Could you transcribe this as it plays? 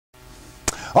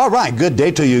All right, good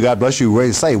day to you. God bless you.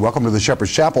 Ready to say, welcome to the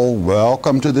Shepherd's Chapel.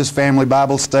 Welcome to this family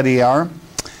Bible study hour.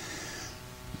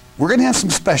 We're going to have some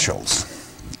specials.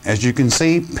 As you can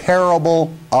see,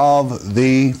 parable of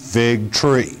the fig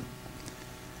tree.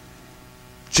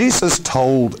 Jesus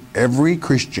told every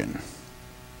Christian,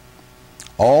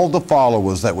 all the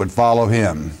followers that would follow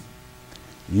him,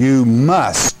 you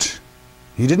must.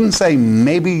 He didn't say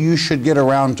maybe you should get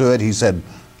around to it. He said,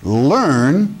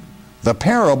 learn the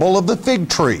parable of the fig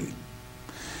tree.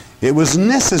 It was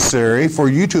necessary for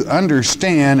you to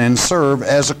understand and serve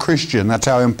as a Christian. That's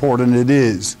how important it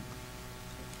is.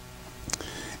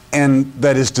 And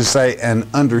that is to say, and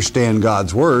understand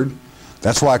God's Word.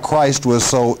 That's why Christ was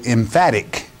so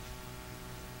emphatic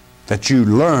that you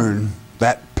learn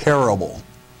that parable.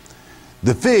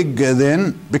 The fig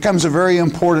then becomes a very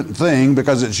important thing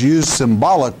because it's used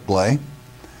symbolically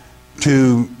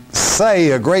to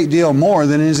say a great deal more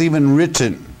than is even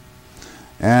written.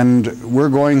 And we're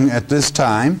going at this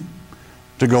time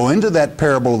to go into that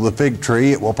parable of the fig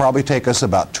tree. It will probably take us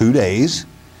about 2 days.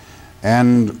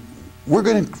 And we're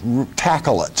going to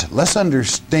tackle it. Let's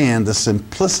understand the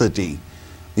simplicity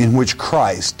in which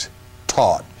Christ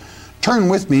taught. Turn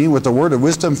with me with the word of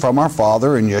wisdom from our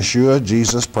Father in Yeshua,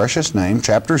 Jesus' precious name,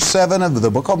 chapter 7 of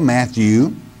the book of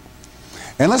Matthew.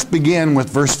 And let's begin with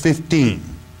verse 15.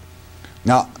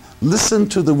 Now, listen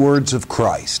to the words of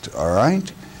Christ, all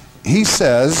right? He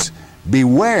says,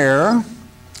 beware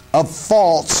of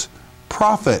false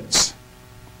prophets,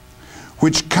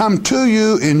 which come to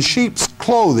you in sheep's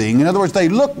clothing. In other words, they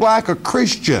look like a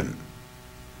Christian,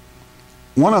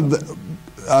 one of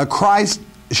the Christ's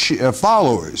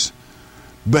followers,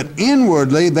 but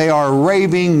inwardly they are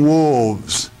raving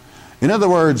wolves. In other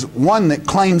words, one that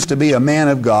claims to be a man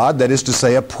of God, that is to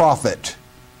say a prophet,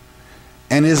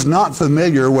 and is not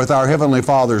familiar with our Heavenly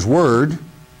Father's Word,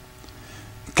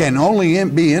 can only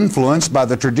be influenced by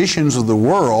the traditions of the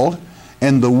world,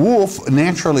 and the wolf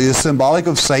naturally is symbolic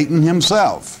of Satan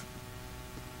himself.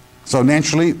 So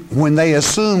naturally, when they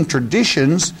assume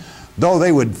traditions, though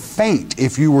they would faint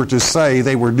if you were to say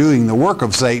they were doing the work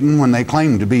of Satan when they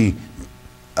claim to be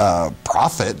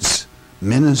prophets,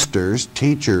 ministers,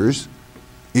 teachers,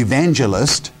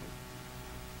 evangelists,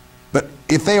 but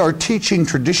if they are teaching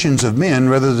traditions of men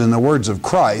rather than the words of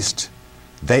Christ,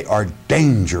 they are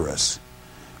dangerous.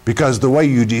 Because the way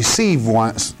you deceive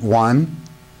one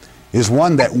is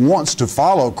one that wants to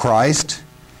follow Christ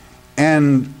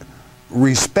and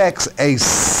respects a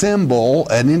symbol,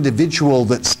 an individual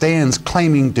that stands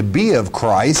claiming to be of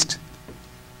Christ,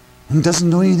 and doesn't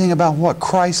know anything about what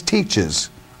Christ teaches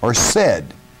or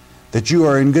said, that you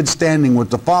are in good standing with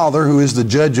the Father who is the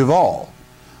judge of all.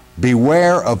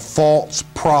 Beware of false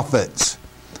prophets.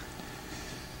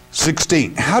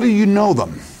 16. How do you know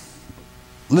them?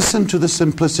 Listen to the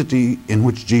simplicity in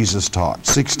which Jesus taught.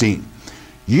 16.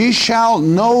 Ye shall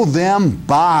know them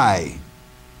by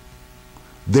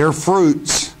their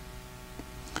fruits.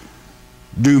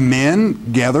 Do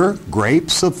men gather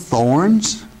grapes of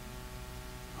thorns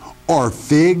or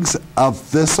figs of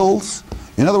thistles?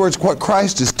 In other words, what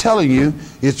Christ is telling you,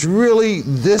 it's really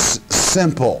this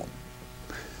simple.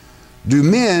 Do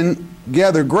men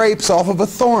gather grapes off of a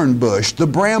thorn bush, the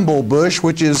bramble bush,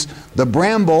 which is the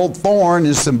bramble thorn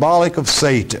is symbolic of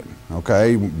Satan.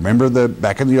 Okay, remember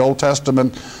back in the Old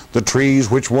Testament, the trees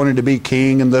which wanted to be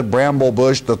king, and the bramble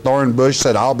bush, the thorn bush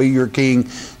said, I'll be your king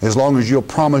as long as you'll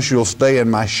promise you'll stay in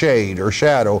my shade or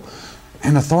shadow.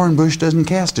 And a thorn bush doesn't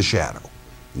cast a shadow.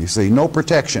 You see, no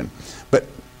protection. But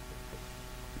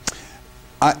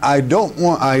I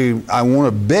want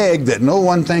to beg that no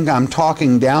one think I'm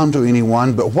talking down to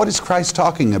anyone, but what is Christ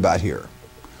talking about here?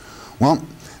 Well,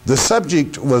 the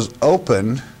subject was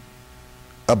opened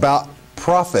about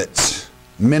prophets,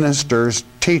 ministers,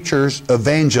 teachers,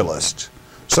 evangelists,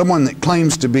 someone that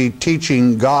claims to be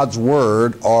teaching God's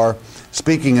Word or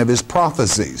speaking of His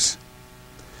prophecies.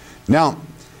 Now,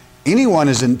 anyone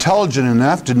is intelligent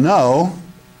enough to know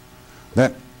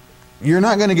that you're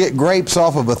not going to get grapes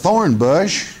off of a thorn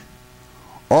bush,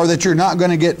 or that you're not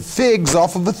going to get figs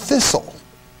off of a thistle.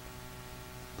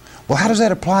 Well, how does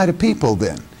that apply to people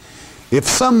then? If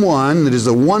someone that is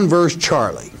a one-verse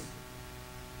Charlie,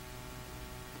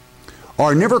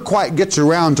 or never quite gets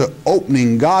around to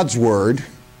opening God's Word,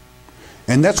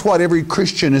 and that's what every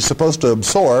Christian is supposed to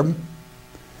absorb,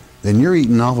 then you're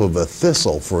eating off of a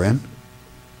thistle, friend.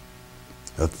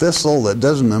 A thistle that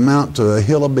doesn't amount to a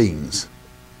hill of beans.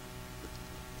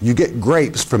 You get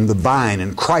grapes from the vine,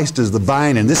 and Christ is the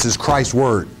vine, and this is Christ's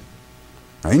Word.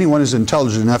 Now, anyone is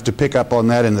intelligent enough to pick up on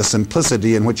that in the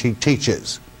simplicity in which He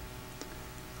teaches.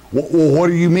 Well, what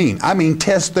do you mean? I mean,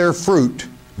 test their fruit.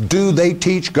 Do they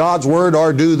teach God's Word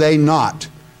or do they not?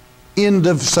 End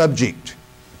of subject.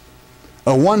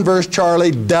 A one-verse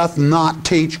Charlie doth not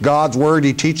teach God's Word.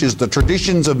 He teaches the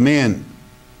traditions of men.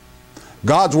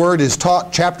 God's Word is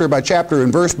taught chapter by chapter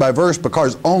and verse by verse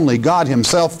because only God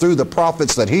Himself, through the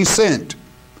prophets that He sent,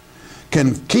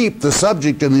 can keep the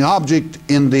subject and the object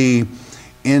in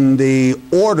the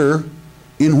order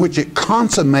in which it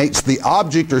consummates the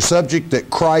object or subject that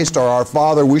Christ or our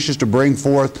Father wishes to bring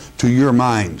forth to your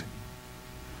mind.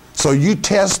 So you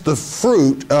test the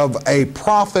fruit of a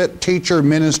prophet, teacher,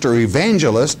 minister,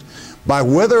 evangelist by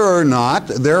whether or not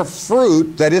their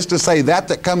fruit, that is to say,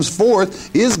 that comes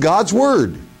forth, is God's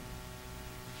Word.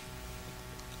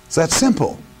 It's that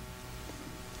simple.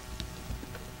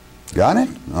 Got it?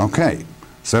 Okay.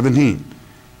 17.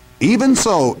 Even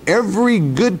so, every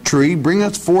good tree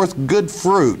bringeth forth good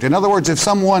fruit. In other words, if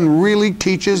someone really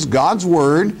teaches God's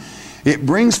Word, it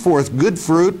brings forth good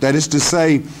fruit. That is to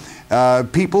say,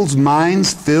 people's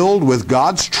minds filled with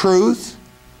God's truth.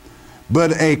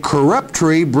 But a corrupt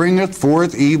tree bringeth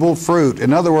forth evil fruit.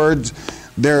 In other words,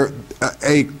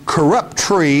 a corrupt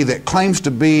tree that claims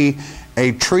to be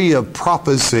a tree of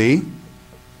prophecy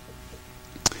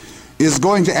is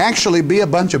going to actually be a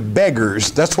bunch of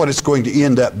beggars. That's what it's going to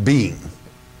end up being,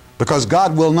 because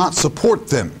God will not support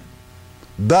them.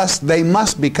 Thus, they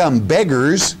must become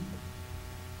beggars.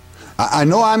 I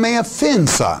know I may offend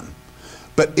some,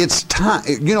 but it's time.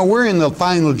 You know, we're in the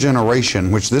final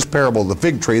generation, which this parable of the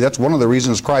fig tree, that's one of the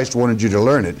reasons Christ wanted you to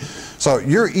learn it. So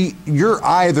you're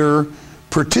either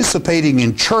participating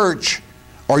in church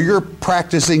or you're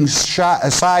practicing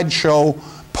sideshow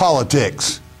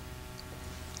politics.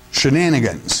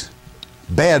 Shenanigans,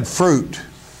 bad fruit.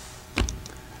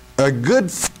 A good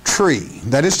tree,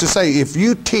 that is to say, if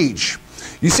you teach,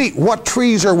 you see, what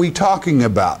trees are we talking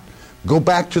about? Go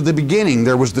back to the beginning.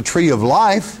 There was the tree of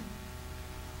life,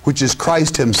 which is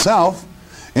Christ Himself,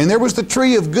 and there was the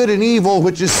tree of good and evil,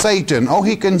 which is Satan. Oh,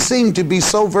 he can seem to be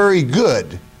so very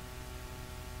good,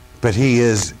 but he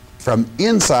is from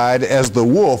inside as the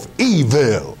wolf,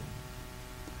 evil.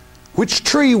 Which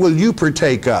tree will you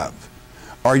partake of?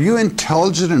 Are you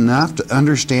intelligent enough to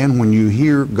understand when you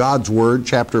hear God's Word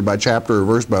chapter by chapter or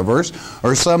verse by verse,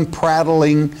 or some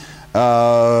prattling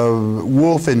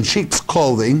wolf in sheep's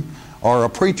clothing or a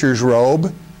preacher's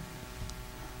robe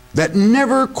that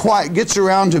never quite gets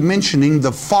around to mentioning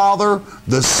the Father,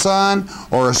 the Son,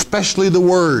 or especially the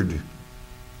Word?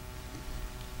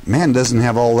 Man doesn't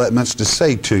have all that much to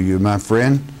say to you, my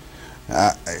friend.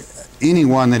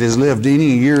 Anyone that has lived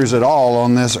any years at all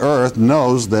on this earth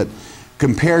knows that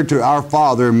compared to our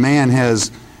Father, man has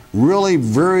really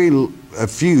a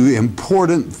few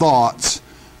important thoughts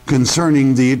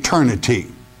concerning the eternity.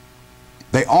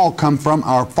 They all come from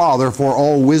our Father, for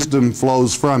all wisdom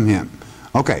flows from Him.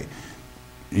 Okay,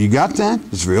 you got that?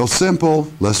 It's real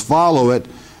simple. Let's follow it.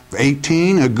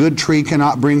 18, a good tree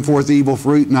cannot bring forth evil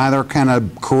fruit, neither can a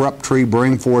corrupt tree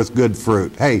bring forth good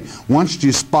fruit. Hey, once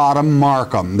you spot them,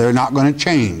 mark them. They're not going to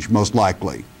change, most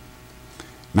likely.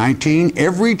 19,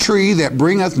 every tree that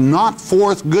bringeth not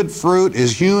forth good fruit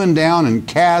is hewn down and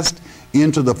cast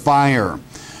into the fire.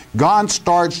 God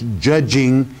starts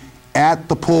judging at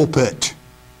the pulpit.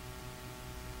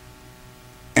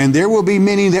 And there will be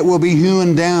many that will be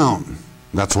hewn down.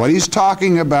 That's what He's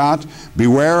talking about.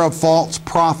 Beware of false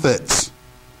prophets,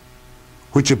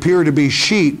 which appear to be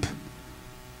sheep,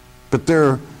 but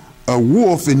they're a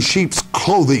wolf in sheep's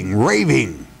clothing,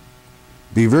 raving.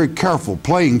 Be very careful.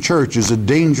 Playing church is a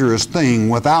dangerous thing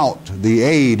without the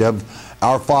aid of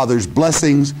our Father's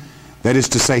blessings, that is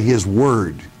to say, His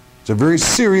Word. It's a very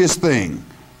serious thing.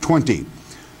 20.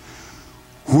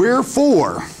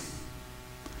 Wherefore,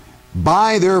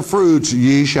 by their fruits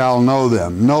ye shall know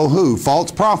them. Know who?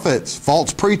 False prophets,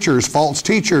 false preachers, false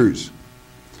teachers.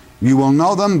 You will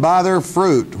know them by their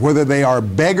fruit, whether they are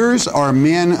beggars or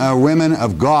men or women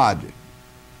of God.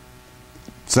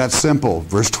 It's that simple.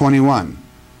 Verse 21.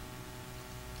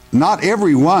 Not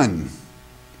every one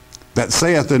that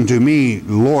saith unto me,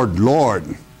 Lord,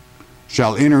 Lord,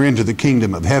 shall enter into the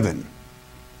kingdom of heaven,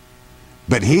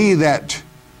 but he that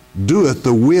doeth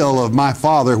the will of my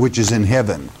Father which is in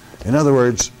heaven. In other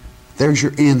words, there's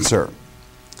your answer.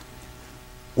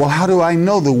 Well, how do I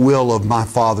know the will of my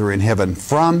Father in heaven?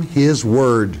 From His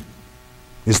Word.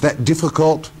 Is that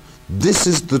difficult? This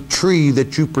is the tree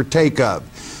that you partake of.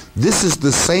 This is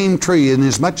the same tree,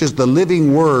 inasmuch as the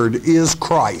living Word is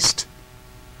Christ.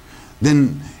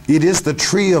 Then it is the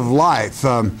tree of life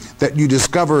that you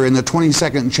discover in the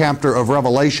 22nd chapter of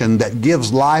Revelation that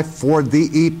gives life for the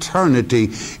eternity.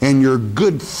 And your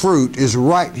good fruit is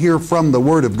right here from the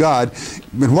Word of God.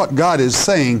 And what God is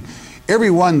saying,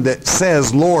 everyone that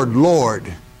says, Lord,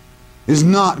 Lord, is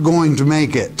not going to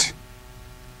make it.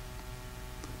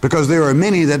 Because there are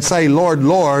many that say, Lord,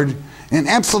 Lord, and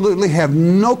absolutely have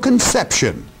no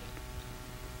conception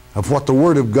of what the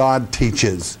Word of God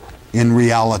teaches in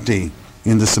reality,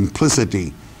 in the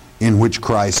simplicity in which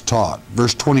Christ taught.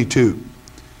 Verse 22,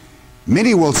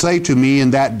 many will say to me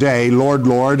in that day, Lord,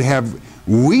 Lord, have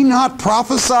we not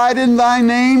prophesied in thy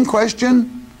name?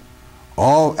 Question.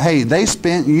 Oh, hey, they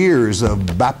spent years of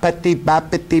bapati,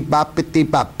 bapati, bapati,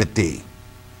 bapati.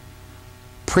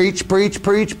 Preach, preach,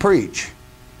 preach, preach.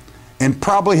 And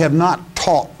probably have not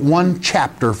taught one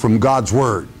chapter from God's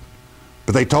Word.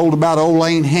 But they told about old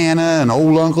Aunt Hannah and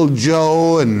old Uncle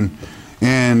Joe and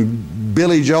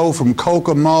Billy Joe from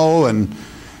Kokomo and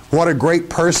what a great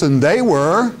person they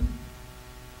were.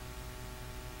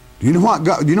 Do you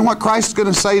know what Christ is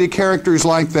going to say to characters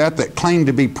like that claim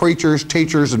to be preachers,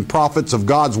 teachers, and prophets of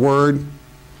God's Word?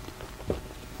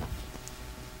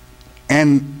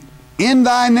 And in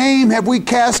thy name have we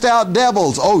cast out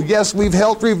devils. Oh yes, we've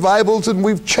held revivals and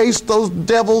we've chased those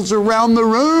devils around the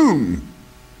room.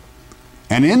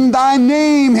 And in thy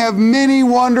name have many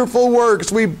wonderful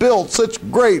works. We built such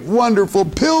great, wonderful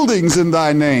buildings in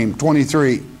thy name.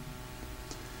 23.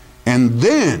 And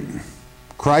then,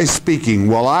 Christ speaking,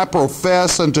 will I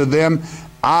profess unto them,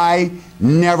 I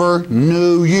never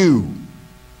knew you.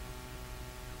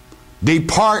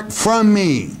 Depart from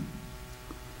me,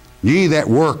 ye that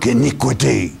work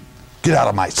iniquity. Get out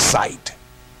of my sight.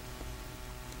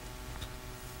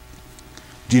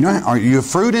 Do you know, are you a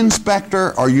fruit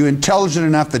inspector? Are you intelligent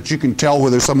enough that you can tell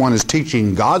whether someone is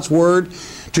teaching God's Word?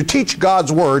 To teach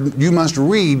God's Word, you must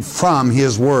read from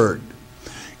His Word.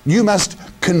 You must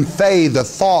convey the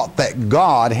thought that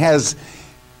God has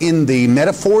in the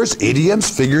metaphors, idioms,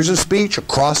 figures of speech,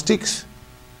 acrostics,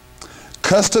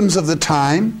 customs of the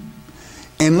time,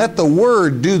 and let the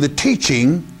Word do the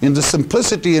teaching in the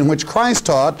simplicity in which Christ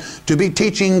taught, to be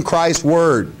teaching Christ's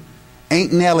Word.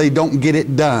 Aunt Nellie don't get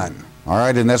it done. All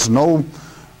right, and that's no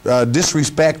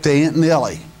disrespect to Aunt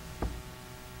Nellie.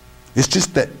 It's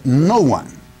just that no one,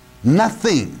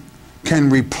 nothing can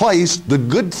replace the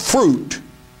good fruit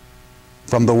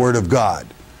from the Word of God.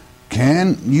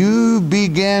 Can you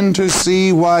begin to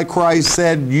see why Christ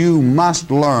said you must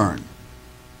learn?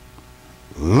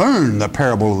 Learn the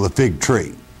parable of the fig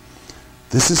tree.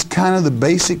 This is kind of the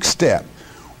basic step.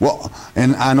 Well,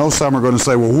 and I know some are going to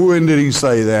say, well, when did he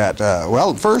say that?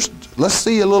 Well, first, let's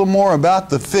see a little more about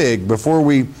the fig before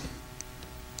we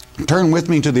turn with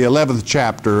me to the 11th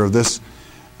chapter of this,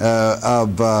 I'll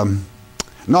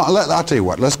tell you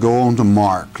what, let's go on to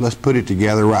Mark. Let's put it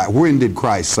together right. When did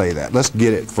Christ say that? Let's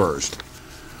get it first.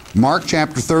 Mark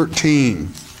chapter 13.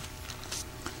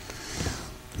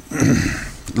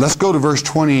 Let's go to verse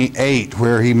 28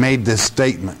 where he made this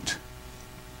statement.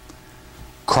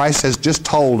 Christ has just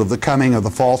told of the coming of the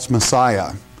false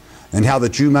Messiah and how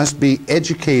that you must be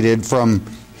educated from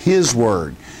His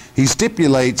Word. He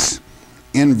stipulates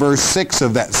in verse 6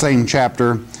 of that same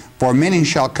chapter, for many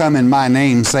shall come in my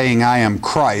name saying I am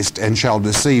Christ, and shall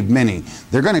deceive many.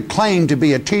 They're going to claim to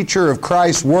be a teacher of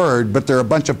Christ's Word, but they're a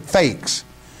bunch of fakes.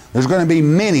 There's going to be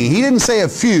many. He didn't say a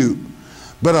few,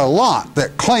 but a lot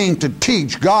that claim to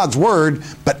teach God's Word,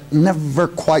 but never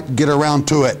quite get around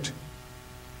to it.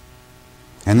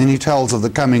 And then he tells of the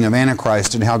coming of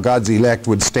Antichrist and how God's elect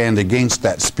would stand against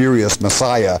that spurious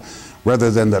Messiah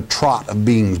rather than the trot of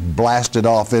being blasted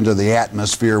off into the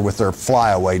atmosphere with their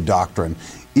flyaway doctrine.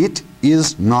 It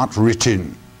is not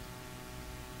written.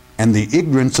 And the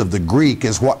ignorance of the Greek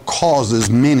is what causes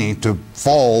many to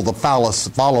follow the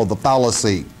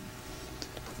fallacy.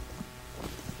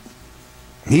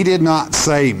 He did not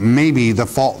say maybe the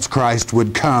false Christ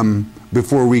would come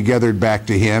before we gathered back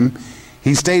to Him.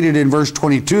 He stated in verse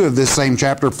 22 of this same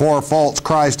chapter, for false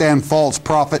Christ and false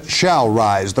prophet shall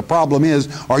rise. The problem is,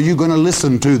 are you going to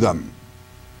listen to them?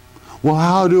 Well,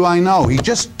 how do I know? He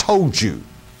just told you.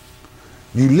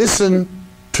 You listen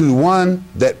to one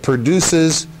that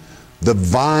produces the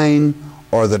vine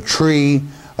or the tree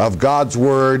of God's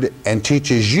Word and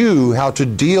teaches you how to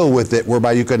deal with it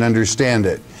whereby you can understand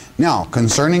it. Now,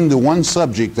 concerning the one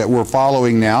subject that we're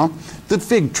following now, the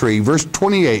fig tree, verse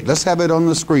 28. Let's have it on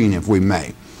the screen if we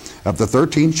may. Of the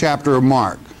 13th chapter of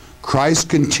Mark. Christ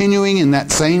continuing in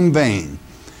that same vein.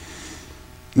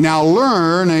 Now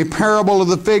learn a parable of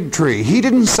the fig tree. He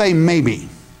didn't say maybe.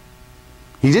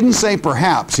 He didn't say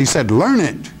perhaps. He said learn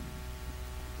it.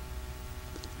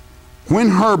 When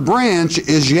her branch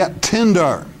is yet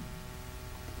tender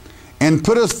and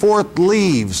putteth forth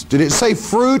leaves. Did it say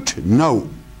fruit? No.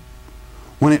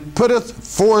 When it putteth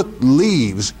forth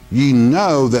leaves, ye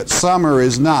know that summer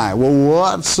is nigh. Well,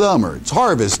 what summer? It's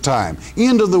harvest time,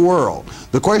 end of the world.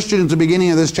 The question at the beginning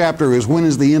of this chapter is, when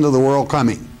is the end of the world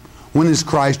coming? When is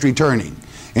Christ returning?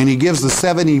 And he gives the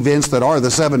 7 events that are the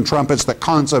 7 trumpets that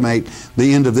consummate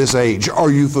the end of this age.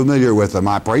 Are you familiar with them?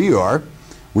 I pray you are.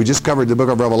 We just covered the book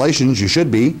of Revelations. You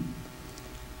should be.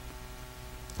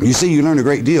 You see, you learn a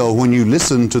great deal when you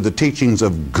listen to the teachings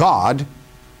of God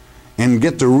and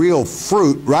get the real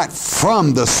fruit right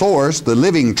from the source, the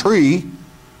living tree,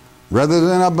 rather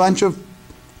than a bunch of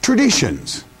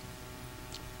traditions.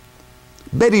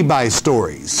 Betty Bye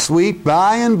stories, sweet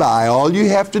by and by. All you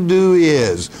have to do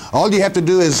is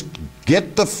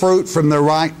get the fruit from the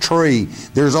right tree.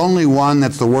 There's only one,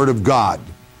 that's the Word of God,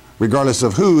 regardless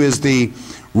of who is the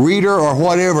reader or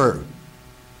whatever.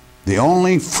 The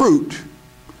only fruit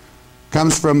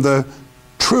comes from the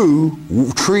true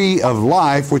tree of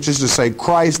life, which is to say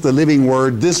Christ, the living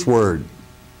Word, this Word.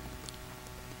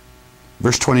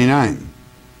 Verse 29.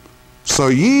 So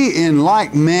ye in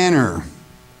like manner,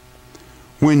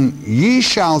 when ye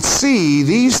shall see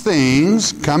these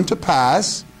things come to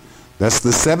pass, that's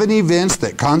the 7 events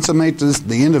that consummate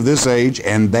the end of this age,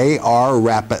 and they are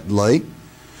rapidly,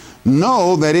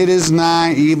 know that it is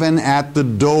nigh, even at the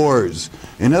doors.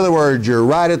 In other words, you're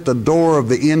right at the door of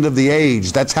the end of the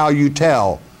age. That's how you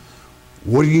tell.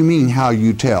 What do you mean, how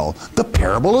you tell? The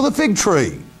parable of the fig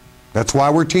tree. That's why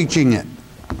we're teaching it.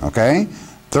 Okay?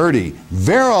 30.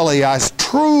 Verily, I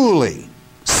truly,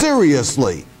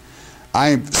 seriously,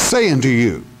 I say unto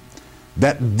you,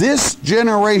 that this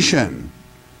generation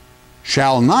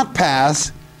shall not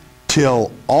pass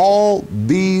till all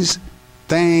these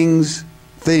things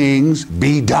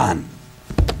be done.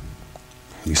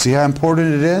 You see how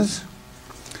important it is?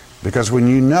 Because when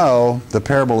you know the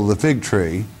parable of the fig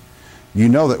tree, you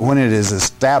know that when it is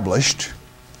established,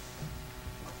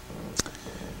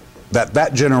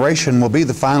 that generation will be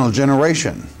the final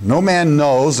generation. No man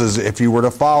knows, as if you were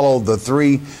to follow the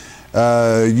 3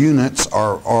 units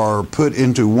are put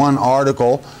into one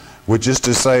article, which is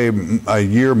to say a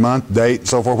year, month, date,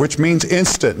 so forth, which means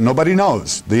instant. Nobody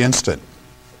knows the instant.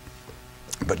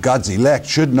 But God's elect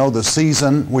should know the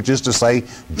season, which is to say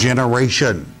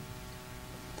generation.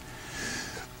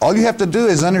 All you have to do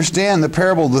is understand the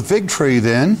parable of the fig tree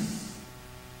then,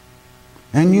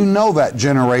 and you know that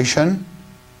generation.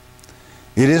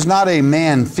 It is not a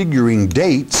man figuring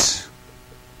dates,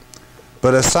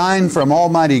 but a sign from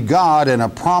Almighty God and a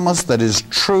promise that is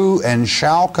true and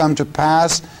shall come to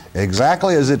pass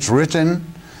exactly as it's written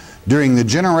during the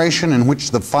generation in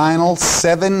which the final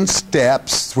 7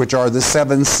 steps, which are the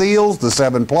 7 seals, the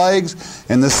 7 plagues,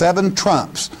 and the 7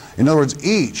 trumps. In other words,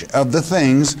 each of the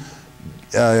things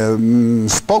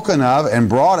spoken of and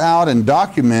brought out and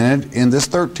documented in this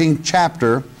 13th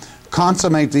chapter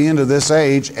consummate the end of this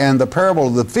age, and the parable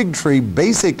of the fig tree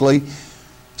basically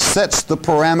sets the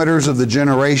parameters of the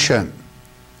generation.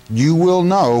 You will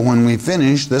know when we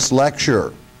finish this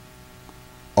lecture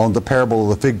on the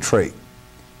parable of the fig tree.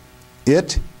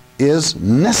 It is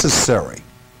necessary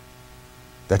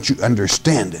that you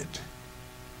understand it.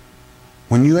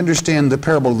 When you understand the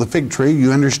parable of the fig tree,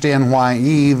 you understand why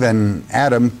Eve and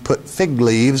Adam put fig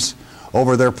leaves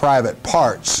over their private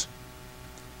parts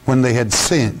when they had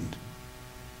sinned.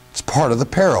 It's part of the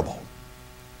parable.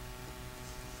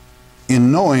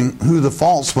 In knowing who the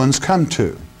false ones come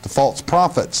to, the false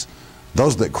prophets,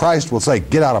 those that Christ will say,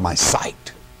 get out of my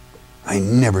sight. I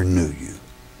never knew you.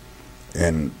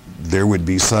 And there would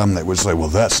be some that would say, well,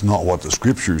 that's not what the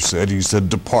Scripture said. He said,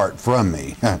 depart from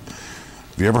me. Have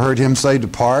you ever heard him say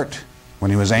depart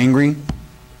when he was angry?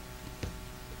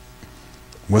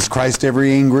 Was Christ ever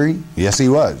angry? Yes, he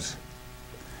was.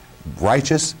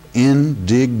 Righteous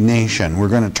indignation. We're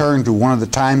going to turn to one of the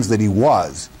times that he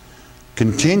was.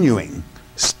 Continuing,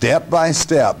 step by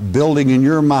step, building in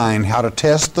your mind how to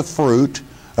test the fruit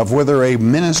of whether a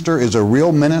minister is a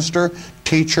real minister,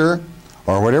 teacher,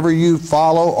 or whatever you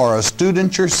follow, or a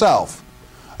student yourself,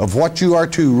 of what you are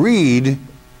to read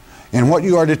and what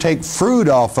you are to take fruit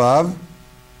off of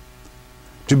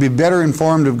to be better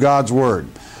informed of God's Word.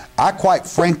 I quite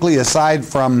frankly, aside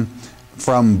from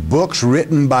books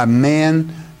written by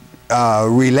men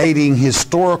relating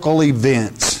historical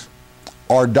events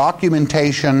or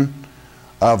documentation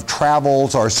of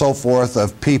travels or so forth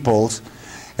of peoples,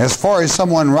 as far as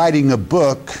someone writing a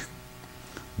book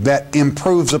that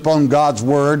improves upon God's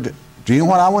Word, do you know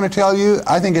what I want to tell you?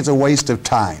 I think it's a waste of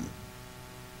time.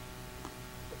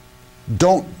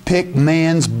 Don't pick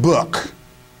man's book.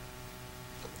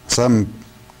 Some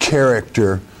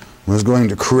character was going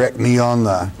to correct me on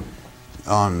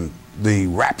the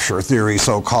rapture theory,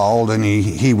 so-called, and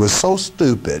he was so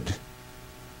stupid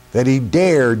that he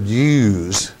dared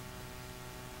use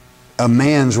a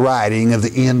man's writing of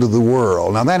the end of the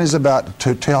world. Now that is about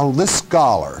to tell this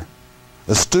scholar,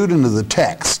 a student of the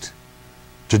text,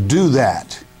 to do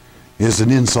that is an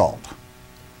insult.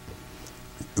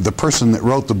 The person that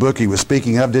wrote the book he was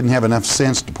speaking of didn't have enough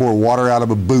sense to pour water out of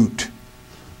a boot,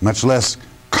 much less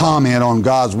comment on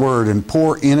God's word, and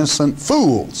poor innocent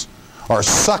fools are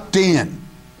sucked in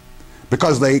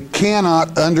because they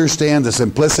cannot understand the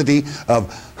simplicity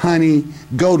of, honey,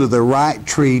 go to the right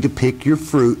tree to pick your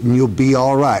fruit and you'll be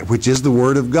all right, which is the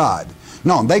Word of God.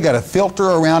 No, they got to filter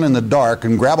around in the dark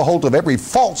and grab a hold of every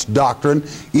false doctrine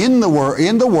in the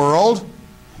world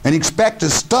and expect to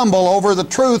stumble over the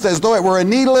truth as though it were a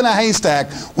needle in a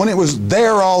haystack when it was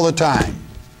there all the time.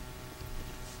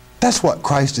 That's what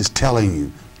Christ is telling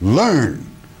you. Learn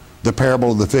the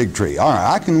parable of the fig tree. All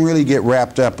right, I can really get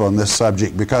wrapped up on this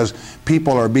subject because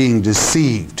people are being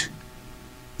deceived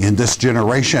in this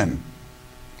generation,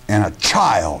 and a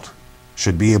child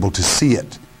should be able to see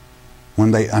it when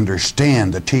they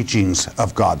understand the teachings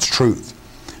of God's truth.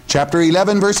 Chapter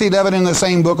 11, verse 11 in the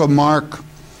same book of Mark.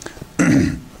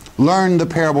 Learn the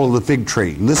parable of the fig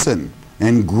tree. Listen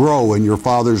and grow in your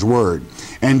Father's word.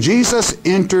 And Jesus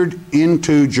entered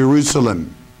into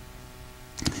Jerusalem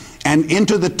and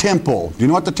into the temple. Do you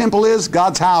know what the temple is?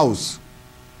 God's house.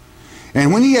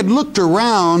 And when he had looked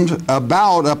around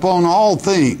about upon all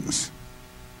things,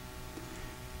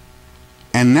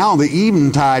 and now the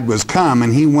eventide was come,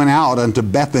 and he went out unto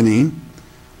Bethany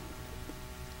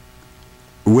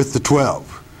with the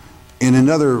 12. In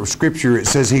another scripture it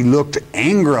says he looked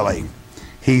angrily.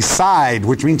 He sighed,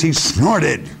 which means he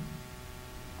snorted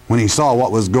when he saw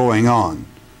what was going on.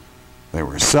 They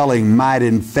were selling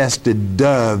mite-infested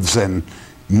doves and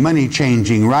money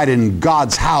changing right in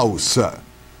God's house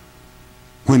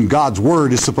when God's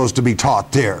word is supposed to be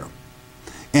taught there.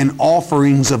 And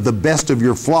offerings of the best of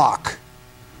your flock,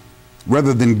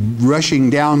 rather than rushing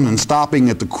down and stopping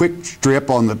at the quick trip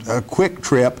on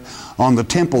the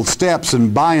temple steps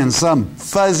and buying some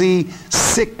fuzzy,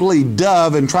 sickly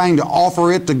dove and trying to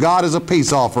offer it to God as a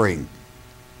peace offering.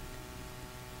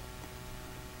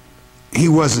 He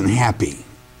wasn't happy.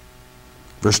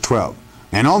 Verse 12.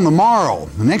 And on the morrow,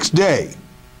 the next day,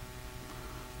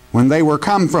 when they were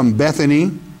come from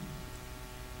Bethany,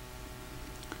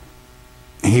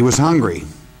 he was hungry.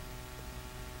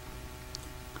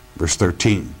 Verse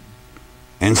 13.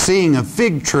 And seeing a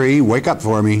fig tree, wake up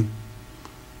for me,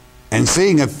 and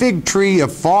seeing a fig tree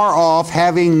afar off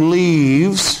having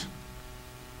leaves,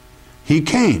 he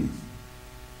came,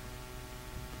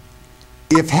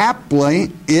 if haply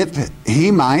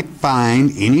he might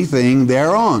find anything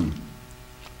thereon.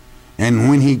 And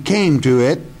when he came to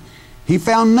it, he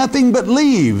found nothing but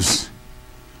leaves,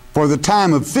 for the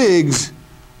time of figs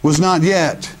was not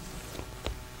yet.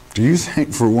 Do you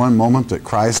think for one moment that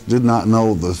Christ did not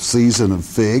know the season of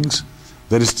figs?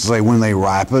 That is to say, when they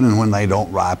ripen and when they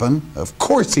don't ripen? Of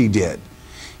course he did.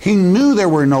 He knew there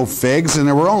were no figs and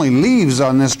there were only leaves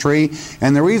on this tree,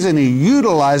 and the reason he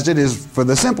utilized it is for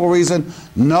the simple reason,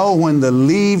 know when the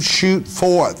leaves shoot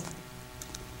forth.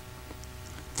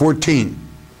 14.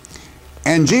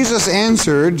 And Jesus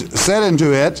answered, said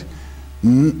unto it,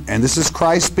 and this is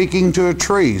Christ speaking to a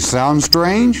tree. Sounds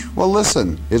strange? Well,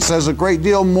 listen. It says a great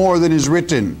deal more than is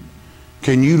written.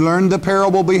 Can you learn the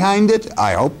parable behind it?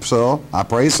 I hope so. I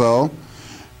pray so.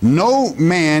 No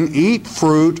man eat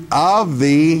fruit of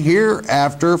thee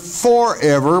hereafter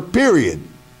forever, period.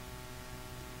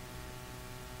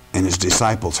 And his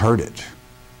disciples heard it.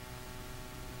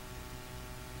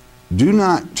 Do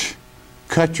not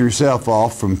cut yourself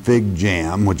off from fig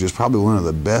jam, which is probably one of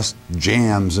the best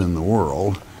jams in the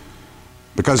world,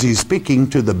 because he's speaking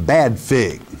to the bad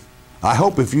fig. I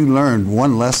hope if you learned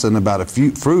one lesson about a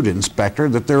fruit inspector,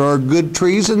 that there are good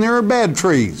trees and there are bad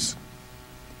trees.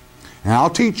 And I'll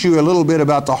teach you a little bit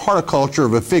about the horticulture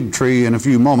of a fig tree in a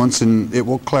few moments, and it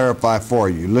will clarify for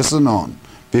you. Listen on.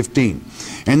 15.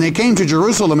 And they came to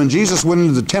Jerusalem, and Jesus went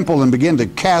into the temple and began to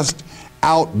cast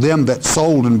out them that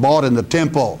sold and bought in the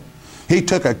temple. He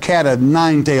took a cat of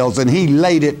nine tails and he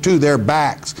laid it to their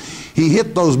backs. He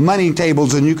hit those money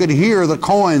tables and you could hear the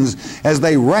coins as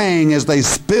they rang, as they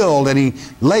spilled, and he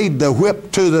laid the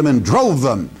whip to them and drove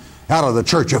them out of the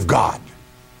church of God.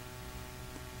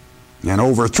 And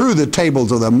overthrew the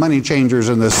tables of the money changers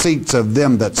and the seats of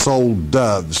them that sold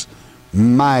doves,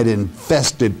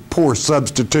 mite-infested poor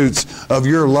substitutes of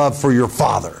your love for your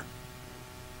Father.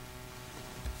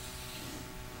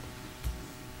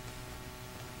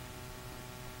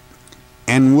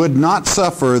 And would not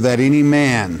suffer that any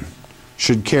man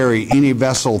should carry any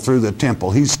vessel through the temple.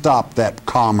 He stopped that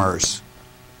commerce.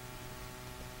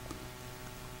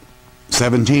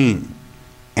 17.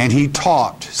 And he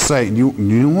taught, saying, you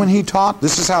know when he taught?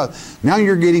 This is how, now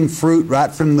you're getting fruit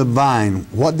right from the vine.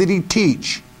 What did he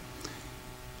teach?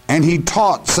 And he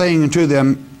taught, saying unto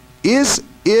them, Is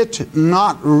it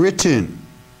not written,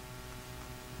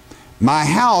 My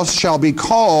house shall be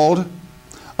called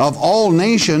of all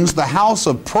nations the house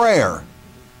of prayer,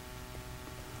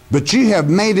 but ye have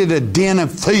made it a den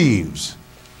of thieves.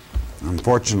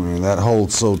 Unfortunately, that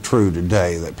holds so true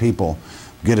today, that people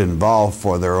get involved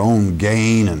for their own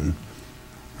gain, and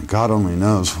God only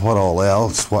knows what all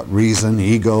else, what reason,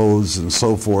 egos and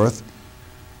so forth,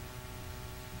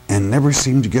 and never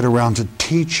seem to get around to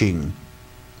teaching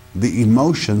the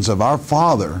emotions of our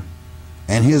Father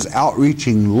and His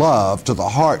outreaching love to the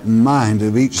heart and mind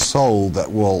of each soul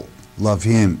that will love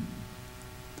Him.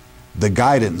 The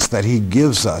guidance that He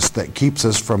gives us that keeps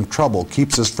us from trouble,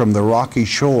 keeps us from the rocky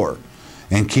shore,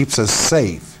 and keeps us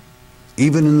safe,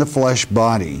 even in the flesh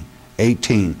body.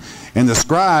 18. And the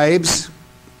scribes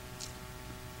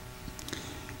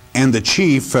and the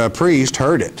chief priest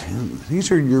heard it.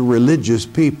 These are your religious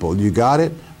people. You got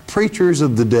it? Preachers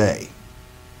of the day.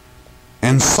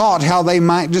 And sought how they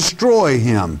might destroy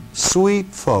him. Sweet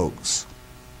folks.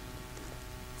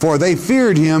 For they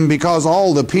feared him, because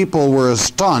all the people were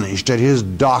astonished at his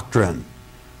doctrine.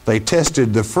 They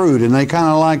tested the fruit, and they kind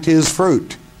of liked his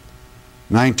fruit.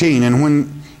 19. And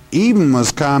when even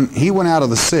was come, he went out of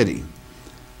the city.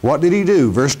 What did he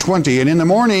do? Verse 20. And in the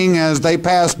morning, as they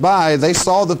passed by, they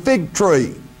saw the fig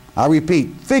tree. I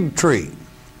repeat, fig tree.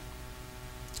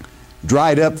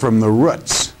 Dried up from the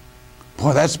roots.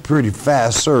 Boy, that's pretty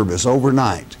fast service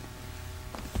overnight.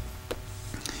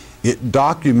 It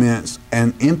documents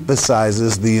and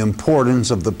emphasizes the importance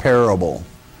of the parable.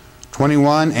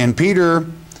 21. And Peter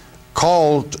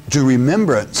called to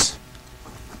remembrance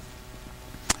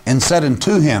and said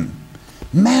unto him,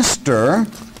 Master,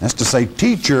 that's to say,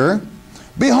 teacher,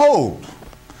 behold,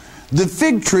 the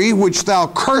fig tree which thou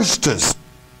cursedest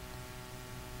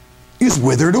is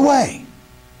withered away.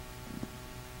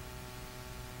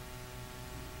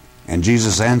 And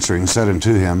Jesus answering said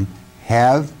unto him,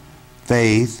 Have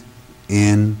faith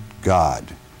in God.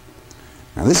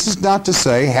 Now this is not to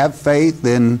say have faith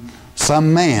in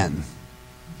some man.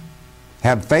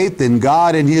 Have faith in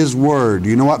God and His Word.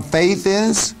 You know what faith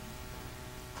is?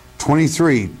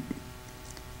 23.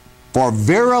 For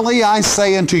verily I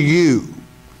say unto you,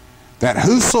 that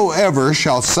whosoever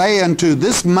shall say unto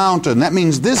this mountain, that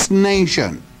means this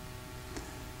nation,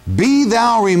 be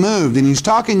thou removed. And he's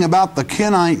talking about the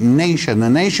Kenite nation, the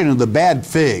nation of the bad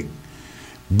fig.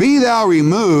 Be thou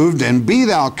removed, and be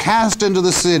thou cast into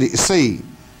the sea,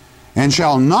 and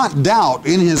shall not doubt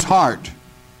in his heart,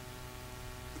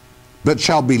 but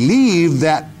shall believe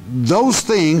that those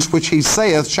things which he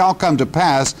saith shall come to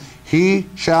pass, he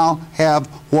shall have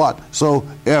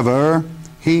whatsoever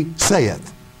he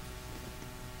saith.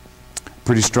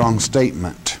 Pretty strong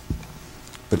statement,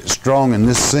 but it's strong in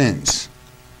this sense.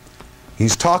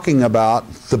 He's talking about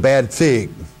the bad fig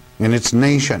and its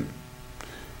nation.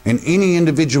 And any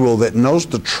individual that knows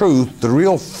the truth, the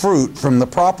real fruit from the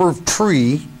proper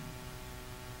tree,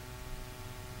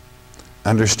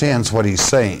 understands what he's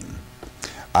saying.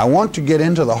 I want to get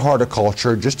into the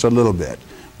horticulture just a little bit.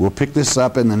 We'll pick this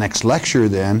up in the next lecture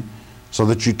then, so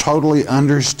that you totally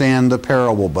understand the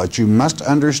parable. But you must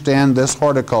understand this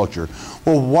horticulture.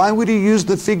 Well, why would he use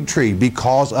the fig tree?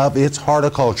 Because of its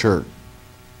horticulture.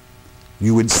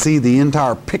 You would see the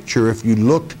entire picture if you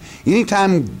looked.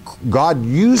 Anytime God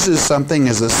uses something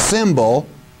as a symbol,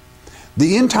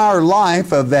 the entire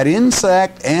life of that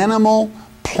insect, animal,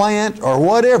 plant, or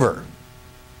whatever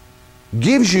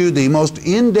gives you the most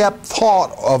in-depth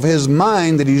thought of His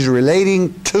mind that He's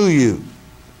relating to you.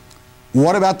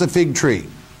 What about the fig tree?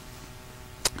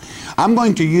 I'm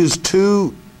going to use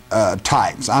two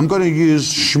types. I'm going to use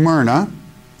Smyrna,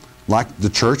 like the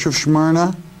church of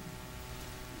Smyrna.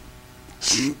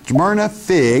 Smyrna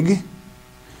fig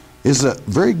is a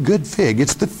very good fig.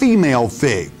 It's the female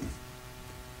fig.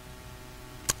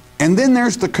 And then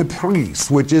there's the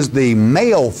caprice, which is the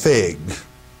male fig.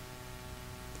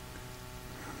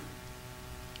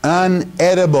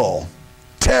 Unedible,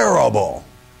 terrible.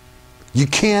 You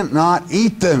can't not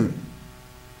eat them.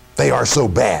 They are so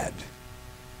bad.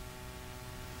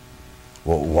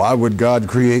 Well, why would God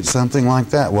create something like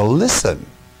that? Well, listen.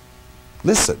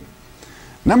 Listen.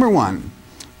 Number one,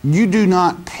 you do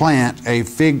not plant a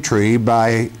fig tree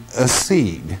by a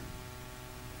seed.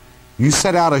 You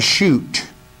set out a shoot.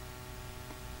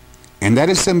 And that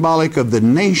is symbolic of the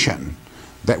nation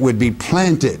that would be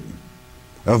planted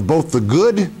of both the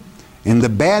good and the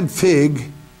bad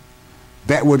fig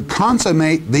that would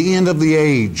consummate the end of the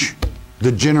age,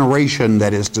 the generation,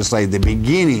 that is to say, the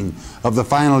beginning of the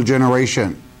final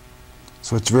generation.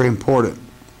 So it's very important.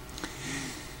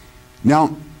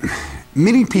 Now,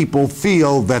 many people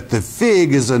feel that the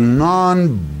fig is a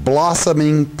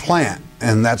non-blossoming plant,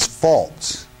 and that's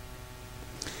false.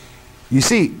 You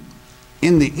see,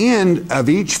 in the end of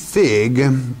each fig,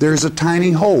 there's a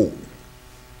tiny hole.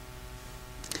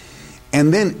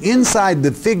 And then inside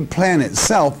the fig plant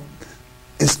itself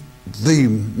is the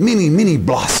many, many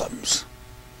blossoms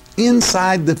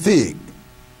inside the fig.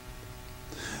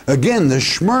 Again, the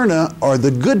Smyrna, or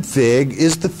the good fig,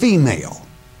 is the female.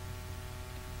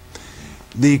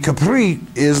 The Capri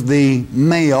is the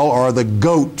male, or the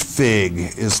goat fig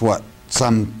is what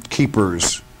some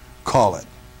keepers call it.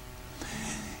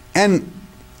 And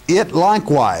it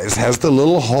likewise has the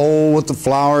little hole with the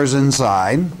flowers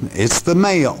inside. It's the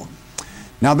male.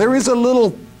 Now there is a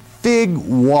little fig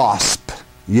wasp.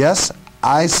 Yes,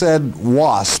 I said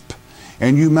wasp.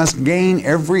 And you must gain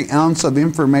every ounce of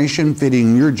information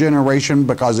fitting your generation,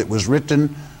 because it was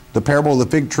written, the parable of the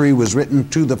fig tree was written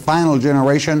to the final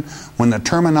generation, when the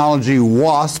terminology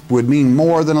wasp would mean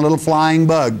more than a little flying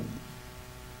bug.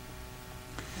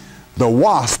 The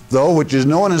wasp, though, which is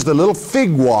known as the little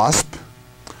fig wasp,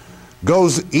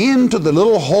 goes into the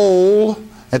little hole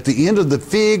at the end of the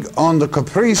fig on the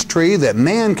caprice tree that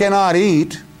man cannot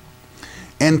eat,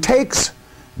 and takes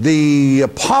the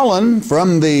pollen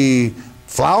from the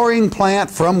flowering plant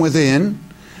from within,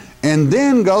 and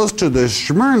then goes to the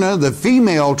Smyrna, the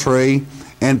female tree,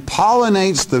 and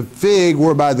pollinates the fig,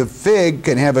 whereby the fig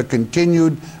can have a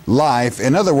continued life.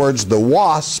 In other words, the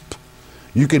wasp,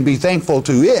 you can be thankful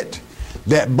to it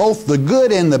that both the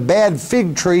good and the bad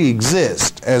fig tree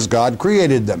exist as God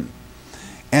created them.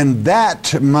 And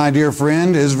that, my dear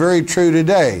friend, is very true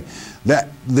today. That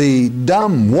the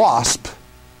dumb wasp,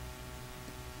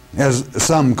 as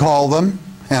some call them,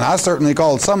 and I certainly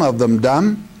called some of them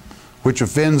dumb, which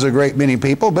offends a great many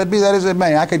people, but be that as it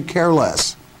may, I could care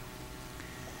less.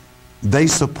 They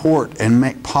support and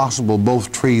make possible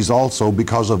both trees also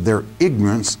because of their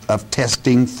ignorance of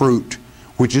testing fruit,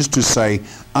 which is to say,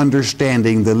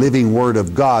 understanding the living Word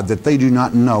of God, that they do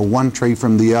not know one tree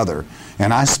from the other.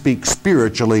 And I speak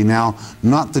spiritually now,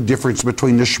 not the difference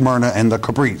between the Smyrna and the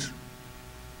caprice.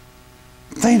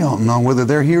 They don't know whether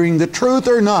they're hearing the truth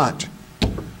or not,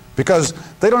 because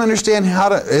they don't understand how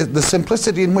to, the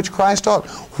simplicity in which Christ taught.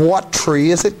 What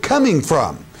tree is it coming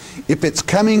from? If it's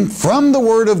coming from the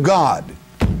Word of God,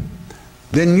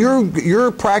 then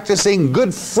you're practicing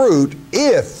good fruit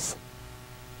if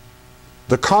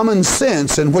the common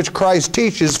sense in which Christ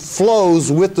teaches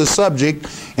flows with the subject,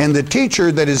 and the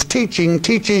teacher that is teaching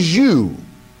teaches you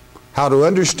how to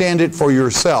understand it for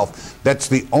yourself. That's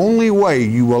the only way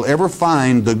you will ever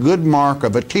find the good mark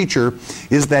of a teacher,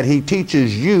 is that he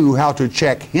teaches you how to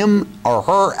check him or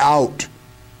her out,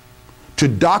 to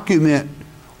document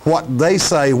what they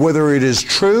say, whether it is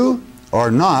true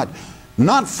or not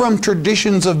from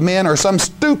traditions of men or some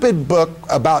stupid book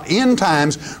about end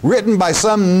times written by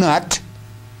some nut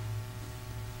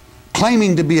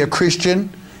claiming to be a Christian.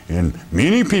 And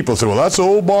many people say, well, that's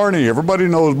old Barney. Everybody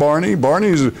knows Barney.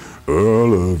 Barney's, I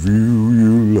love you,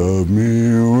 you love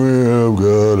me, we've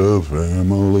got a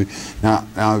family.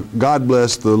 Now, God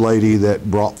bless the lady that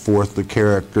brought forth the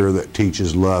character that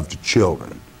teaches love to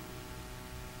children.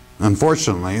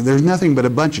 Unfortunately, there's nothing but a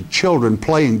bunch of children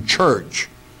playing church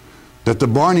that the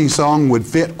Barney song would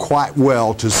fit quite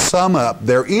well to sum up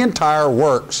their entire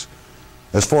works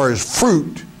as far as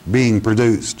fruit being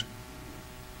produced.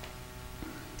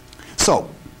 So,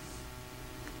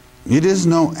 it is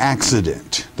no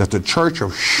accident that the church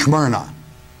of Smyrna,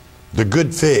 the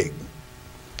good fig,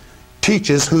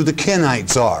 teaches who the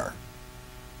Kenites are.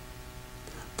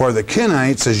 For the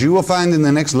Kenites, as you will find in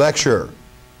the next lecture,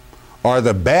 are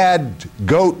the bad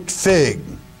goat fig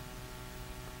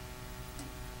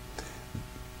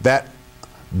that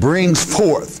brings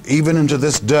forth even into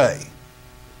this day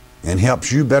and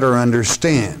helps you better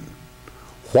understand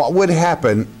what would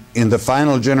happen in the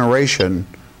final generation,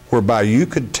 whereby you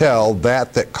could tell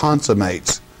that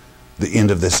consummates the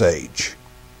end of this age.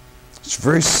 It's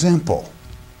very simple.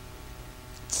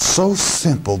 So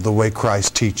simple the way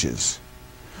Christ teaches.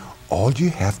 All you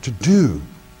have to do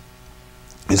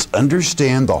is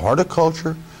understand the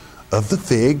horticulture of the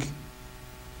fig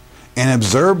and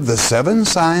observe the 7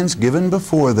 signs given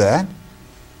before that,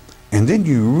 and then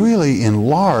you really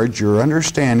enlarge your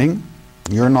understanding,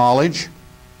 your knowledge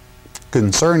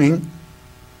concerning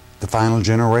the final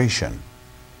generation.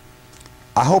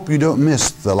 I hope you don't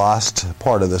miss the last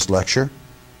part of this lecture.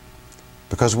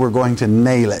 because we're going to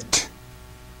nail it,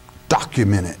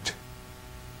 document it.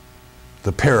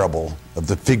 The parable of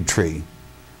the fig tree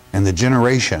and the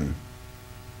generation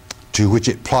to which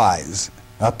it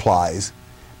applies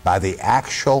by the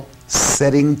actual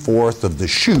setting forth of the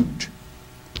shoot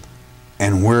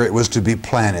and where it was to be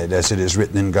planted, as it is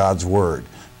written in God's Word.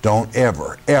 Don't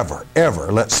ever, ever,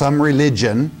 ever let some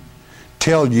religion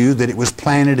tell you that it was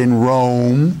planted in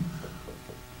Rome.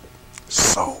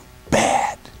 So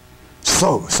bad.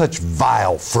 Such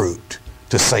vile fruit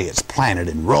to say it's planted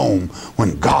in Rome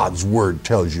when God's Word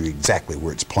tells you exactly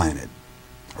where it's planted.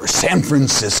 Or San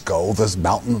Francisco, this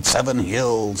mountain of 7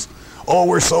 hills. Oh,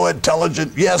 we're so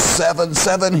intelligent. Yes,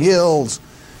 seven hills.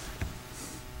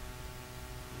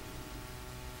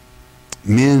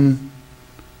 Men,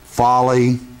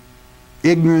 folly,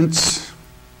 ignorance,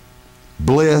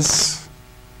 bliss.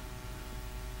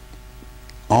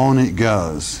 On it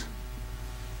goes.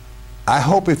 I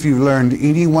hope if you learned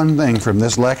any one thing from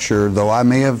this lecture, though I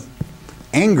may have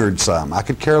angered some, I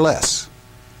could care less.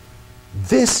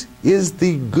 This is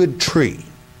the good tree.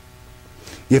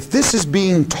 If this is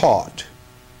being taught,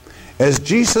 as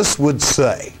Jesus would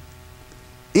say,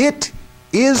 it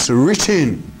is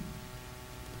written.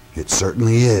 It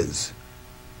certainly is.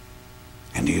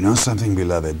 And do you know something,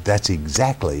 beloved? That's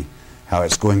exactly how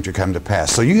it's going to come to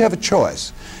pass. So you have a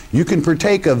choice. You can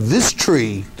partake of this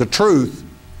tree, the truth,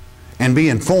 and be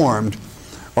informed,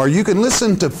 or you can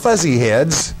listen to fuzzy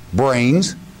heads,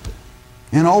 brains,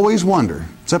 and always wonder.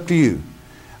 It's up to you.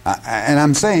 And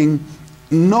I'm saying,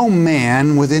 no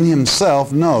man within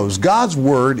himself knows. God's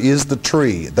Word is the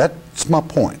tree. That's my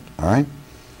point, all right?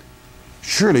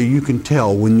 Surely you can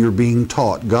tell when you're being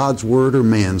taught God's Word or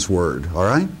man's Word, all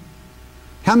right?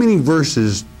 How many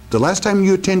verses, the last time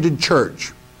you attended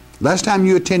church, last time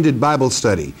you attended Bible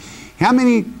study, how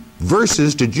many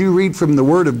verses did you read from the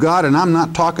Word of God? And I'm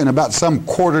not talking about some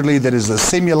quarterly that is a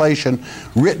simulation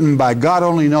written by God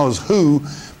only knows who,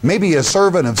 maybe a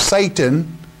servant of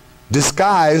Satan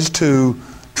disguised to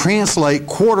translate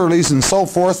quarterlies and so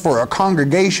forth for a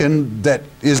congregation that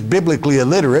is biblically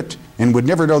illiterate and would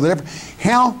never know the difference.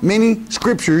 How many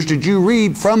scriptures did you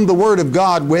read from the Word of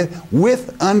God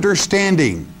with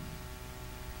understanding?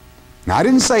 Now, I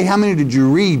didn't say how many did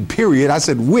you read, period. I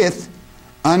said with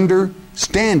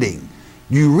understanding.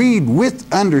 You read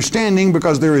with understanding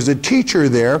because there is a teacher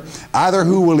there, either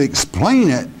who will explain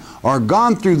it or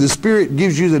gone through the Spirit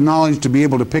gives you the knowledge to be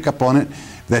able to pick up on it,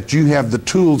 that you have the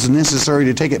tools necessary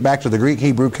to take it back to the Greek,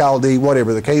 Hebrew, Chaldee,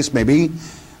 whatever the case may be,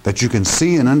 that you can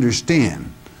see and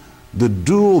understand the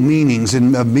dual meanings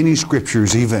of many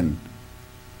scriptures even,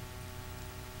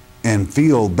 and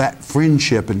feel that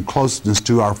friendship and closeness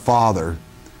to our Father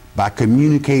by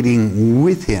communicating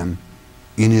with Him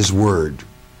in His Word.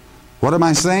 What am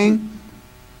I saying?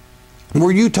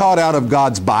 Were you taught out of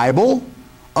God's Bible,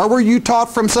 or were you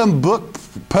taught from some book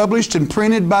published and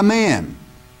printed by man?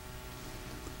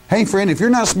 Hey friend, if you're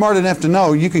not smart enough to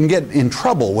know, you can get in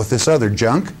trouble with this other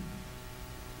junk.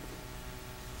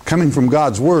 Coming from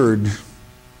God's Word,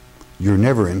 you're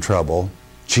never in trouble.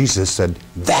 Jesus said,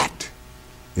 that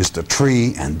is the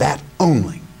tree and that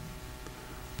only.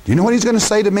 Do you know what He's going to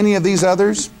say to many of these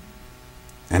others?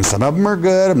 And some of them are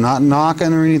good. I'm not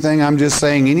knocking or anything. I'm just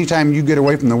saying anytime you get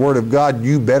away from the Word of God,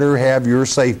 you better have your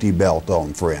safety belt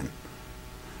on, friend.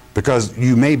 Because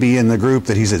you may be in the group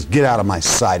that He says, get out of my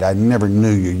sight. I never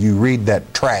knew you. You read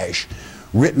that trash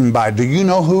written by, do you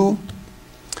know who?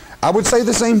 I would say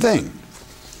the same thing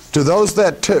to those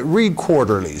that read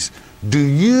quarterlies. Do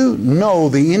you know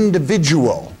the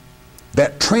individual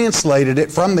that translated it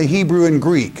from the Hebrew and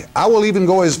Greek? I will even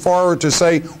go as far to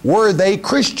say, were they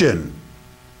Christian?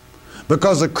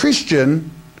 Because a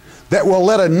Christian that will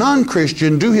let a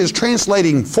non-Christian do his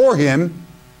translating for him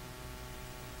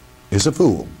is a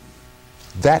fool.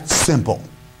 That's simple.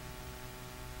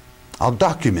 I'll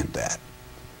document that.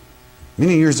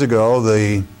 Many years ago,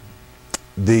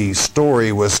 the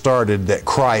story was started that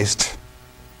Christ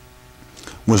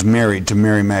was married to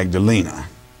Mary Magdalena.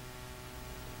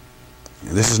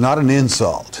 This is not an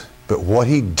insult, but what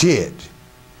he did,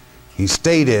 he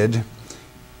stated,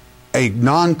 a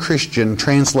non-Christian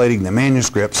translating the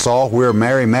manuscript saw where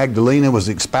Mary Magdalena was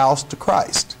espoused to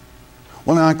Christ.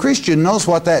 Well, now a Christian knows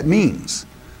what that means.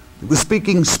 It was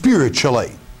speaking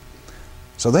spiritually.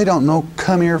 So they don't know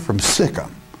come here from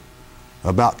Sikkim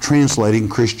about translating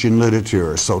Christian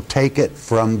literature. So take it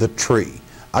from the tree.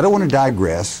 I don't want to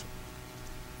digress,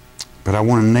 but I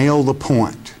want to nail the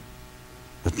point.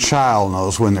 The child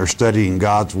knows when they're studying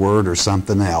God's Word or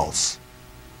something else.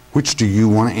 Which do you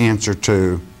want to answer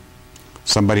to?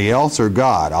 Somebody else or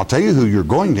God? I'll tell you who you're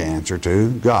going to answer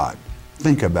to, God.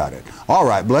 Think about it. All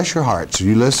right, bless your hearts.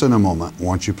 You listen a moment,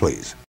 won't you please?